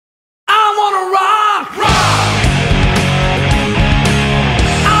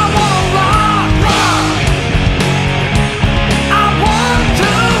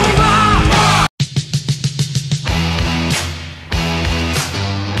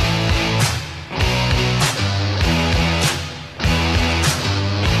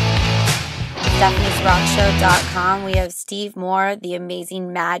StefaniesRockShow.com. We have Steve Moore, the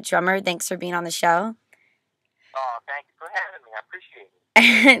amazing Mad drummer. Thanks for being on the show. Oh, thank you for having me. I appreciate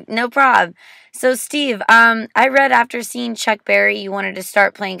it. No problem. So, Steve, I read after seeing Chuck Berry, you wanted to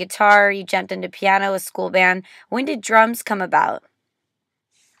start playing guitar. You jumped into piano, a school band. When did drums come about?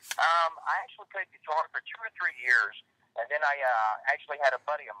 I actually played guitar for 2 or 3 years, and then I actually had a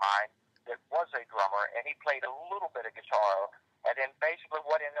buddy of mine that was a drummer, and he played a little bit of guitar. And then basically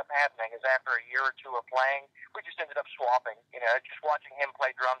what ended up happening is after a year or two of playing, we just ended up swapping. You know, just watching him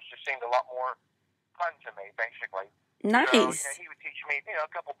play drums just seemed a lot more fun to me, basically. Nice. So, he would teach me, a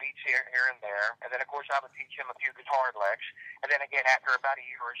couple beats here and there. And then, of course, I would teach him a few guitar licks. And then again, after about a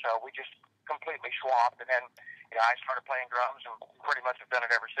year or so, we just completely swapped. And then, I started playing drums and pretty much have done it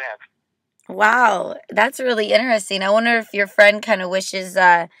ever since. Wow, that's really interesting. I wonder if your friend kind of wishes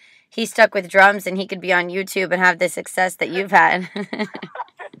he stuck with drums and he could be on YouTube and have the success that you've had. No, he's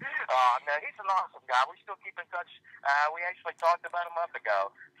an awesome guy. We still keep in touch. We actually talked about a month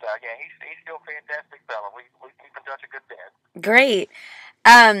ago. So, yeah, he's still a fantastic fellow. We keep in touch a good bit. Great.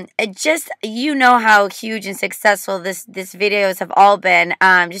 You know how huge and successful this videos have all been.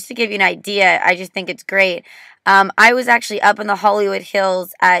 Just to give you an idea, I just think it's great. I was actually up in the Hollywood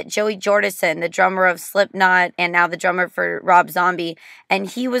Hills at Joey Jordison, the drummer of Slipknot and now the drummer for Rob Zombie, and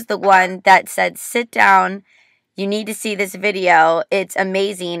he was the one that said, "Sit down, you need to see this video. It's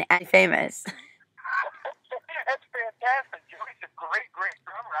amazing and famous." That's fantastic. Joey's a great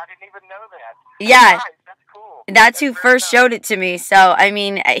drummer. I didn't even know that. Yeah. That's nice. That's cool. That's who first showed it to me. So, I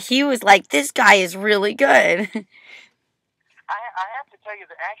mean, he was like, "This guy is really good." I have to tell you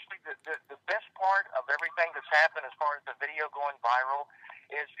that actually the best part of everything that's happened as far as the video going viral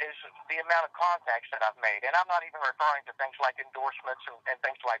is the amount of contacts that I've made. And I'm not even referring to things like endorsements and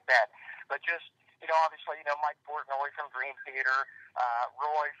things like that. But just, obviously, Mike Portnoy from Dream Theater,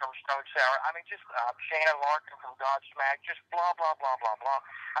 Roy from Stone Sour. I mean, just Shannon Larkin from Godsmack, just blah, blah, blah, blah, blah.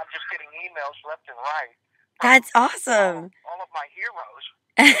 I'm just getting emails left and right. That's awesome. All of my heroes.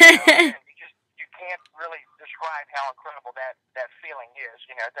 And you can't really describe how incredible that feeling is,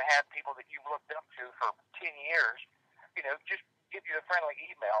 to have people that you've looked up to for 10 years, just give you a friendly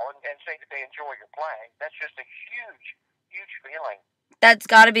email and say that they enjoy your playing. That's just a huge feeling. That's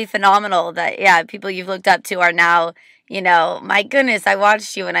got to be phenomenal that, people you've looked up to are now, my goodness, I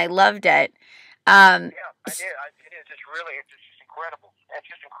watched you and I loved it. Yeah, I did. It is. It's just incredible. It's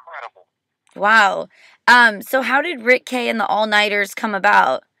just incredible. Wow. So how did Rick K and the All-Nighters come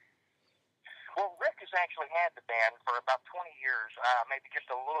about? Well, Rick has actually had the band for about 20 years, maybe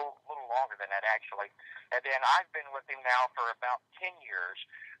just a little longer than that, actually. And then I've been with him now for about 10 years.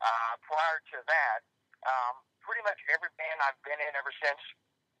 Prior to that, pretty much every band I've been in ever since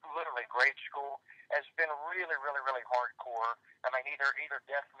literally grade school has been really hardcore. I mean, either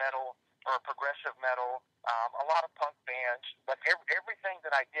death metal or progressive metal, a lot of punk bands. But everything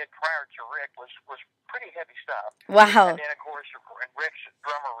that I did prior to Rick was pretty heavy stuff. Wow. And then, of course, Rick's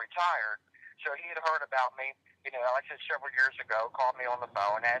drummer retired. So he had heard about me, like I said, several years ago, called me on the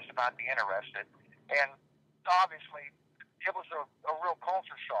phone, asked if I'd be interested. And obviously, it was a real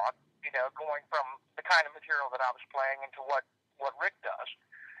culture shock, going from the kind of material that I was playing into what Rick does.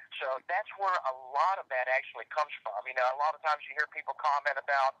 So that's where a lot of that actually comes from. A lot of times you hear people comment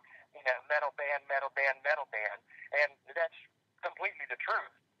about, metal band, and that's completely the truth.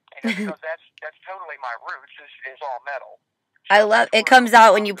 Because that's totally my roots is all metal. I love it. Comes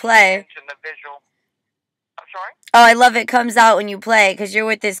out when you play. I'm sorry? Oh, I love it. Comes out when you play because you're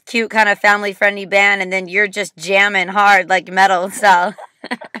with this cute kind of family-friendly band, and then you're just jamming hard like metal style.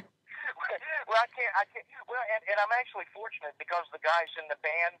 Well, I can't. Well, and I'm actually fortunate because the guys in the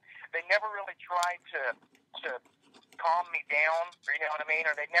band, they never really tried to calm me down, or you know what I mean?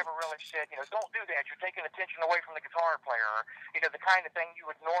 Or they never really said, don't do that. You're taking attention away from the guitar player, or, the kind of thing you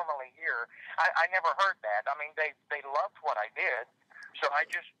would normally hear. I never heard that. I mean, they loved what I did, so I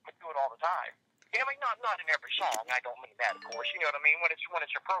just would do it all the time. I mean, not in every song. I don't mean that, of course. You know what I mean? When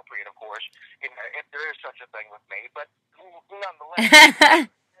it's appropriate, of course. If there is such a thing with me, but nonetheless,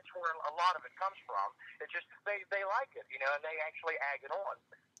 that's where a lot of it comes from. It's just they like it, and they actually ag it on.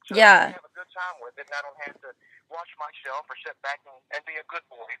 So I have a good time with it, and I don't have to watch myself or sit back and be a good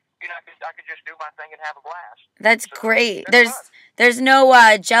boy. I could just do my thing and have a blast. That's great. There's no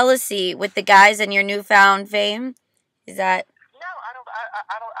jealousy with the guys in your newfound fame. Is that? No, I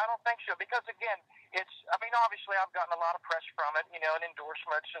don't think so. Because again, obviously I've gotten a lot of press from it, and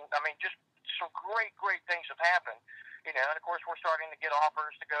endorsements, and just some great things have happened. And of course we're starting to get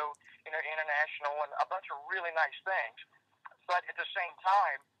offers to go, international and a bunch of really nice things. But at the same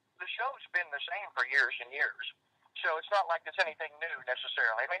time, the show's been the same for years and years. So it's not like it's anything new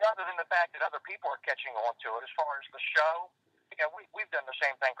necessarily. I mean, other than the fact that other people are catching on to it as far as the show. Yeah, we've done the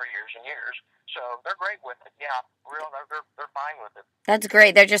same thing for years and years. So they're great with it. Yeah, they're fine with it. That's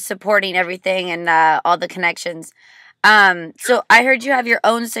great. They're just supporting everything and all the connections. Sure. So I heard you have your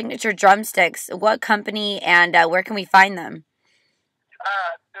own signature drumsticks. What company and where can we find them?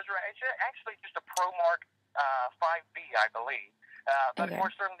 It's actually just a ProMark 5B, I believe. But Okay. of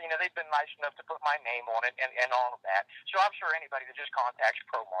course, they've been nice enough to put my name on it and all of that. So I'm sure anybody that just contacts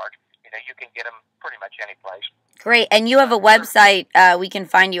ProMark, you can get them pretty much any place. Great. And you have a website we can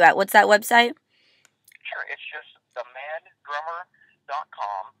find you at. What's that website? Sure. It's just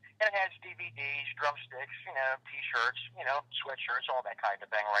themadrummer.com. And it has DVDs, drumsticks, T-shirts, sweatshirts, all that kind of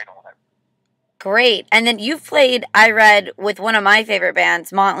thing right on it. Great. And then you've played, I read, with one of my favorite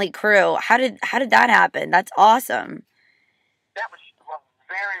bands, Motley Crue. How did that happen? That's awesome. That was a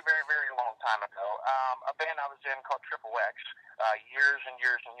very, very, very long time ago. A band I was in called Triple X years and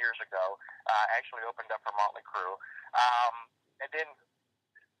years and years ago actually opened up for Motley Crue. And then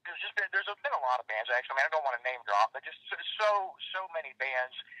there's been a lot of bands actually. I mean, I don't want to name drop, but just so many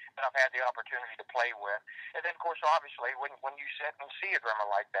bands that I've had the opportunity to play with. And then, of course, obviously, when you sit and see a drummer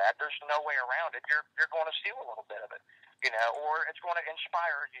like that, there's no way around it. You're going to steal a little bit of it, or it's going to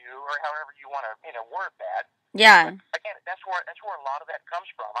inspire you, or however you want to, word that. Yeah. But again, that's where a lot of that comes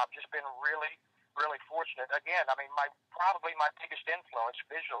from. I've just been really, really fortunate. Again, I mean, probably my biggest influence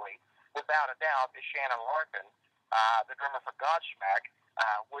visually, without a doubt, is Shannon Larkin, the drummer for Godsmack.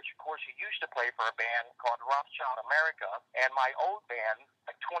 Which, of course, he used to play for a band called Rothschild America, and my old band,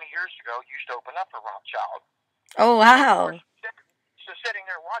 like 20 years ago, used to open up for Rothschild. Oh, wow. So sitting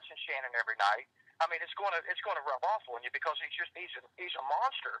there watching Shannon every night, I mean, it's going to rub off on you because he's a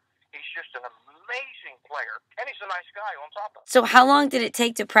monster. He's just an amazing player, and he's a nice guy on top of it. So how long did it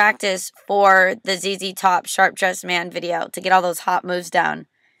take to practice for the ZZ Top Sharp Dressed Man video to get all those hot moves down?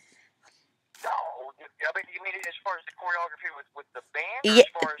 I mean, you mean as far as the choreography with the band? Yeah,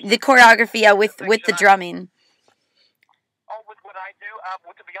 as far as the choreography with the drumming. With what I do,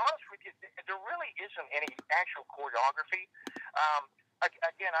 well, to be honest with you, there really isn't any actual choreography.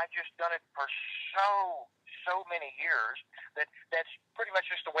 Again, I've just done it for so many years that's pretty much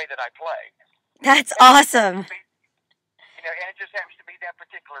just the way that I play. That's awesome. And it just happens to be that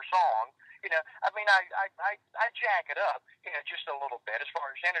particular song. I mean, I jack it up, just a little bit as far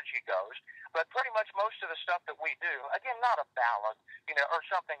as energy goes. But pretty much most of the stuff that we do, again, not a ballad, or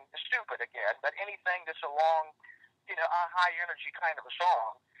something stupid again, but anything that's along, a high energy kind of a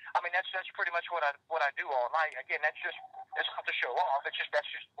song. I mean, that's pretty much what I do all night. Again, it's not to show off. That's just the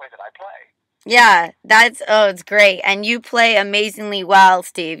way that I play. Yeah, it's great. And you play amazingly well,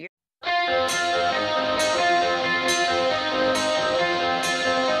 Steve.